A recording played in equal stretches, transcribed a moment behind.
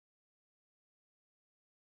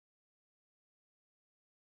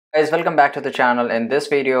Guys, welcome back to the channel. In this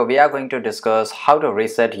video, we are going to discuss how to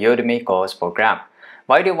reset Udemy course program.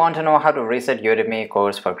 Why do you want to know how to reset Udemy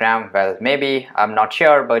course program? Well, maybe I'm not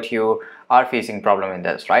sure, but you are facing problem in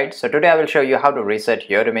this, right? So today I will show you how to reset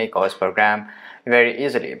Udemy course program very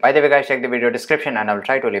easily. By the way, guys, check the video description and I will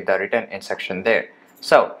try to leave the written in section there.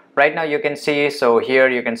 So right now you can see, here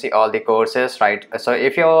you can see all the courses, right? So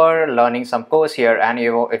if you're learning some course here and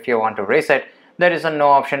if you want to reset, there is no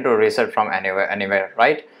option to reset from anywhere,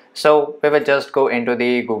 right? So we will just go into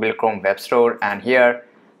the Google Chrome web store and here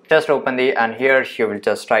just open and here you will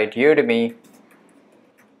just write Udemy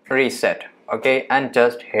reset, okay, and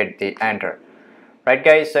just hit the enter. Right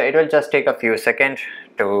guys, so it will just take a few seconds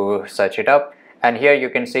to search it up, and here you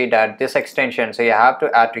can see that this extension, so you have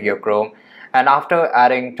to add to your Chrome, and after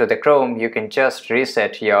adding to the Chrome you can just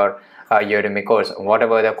reset your Udemy course,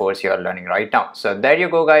 whatever the course you are learning right now. So there you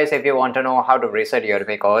go guys. If you want to know how to reset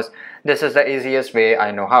Udemy course, this is the easiest way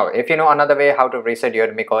I know how. If you know another way how to reset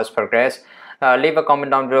Udemy course progress, leave a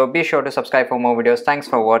comment down below. Be sure to subscribe for more videos. Thanks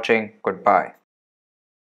for watching. Goodbye.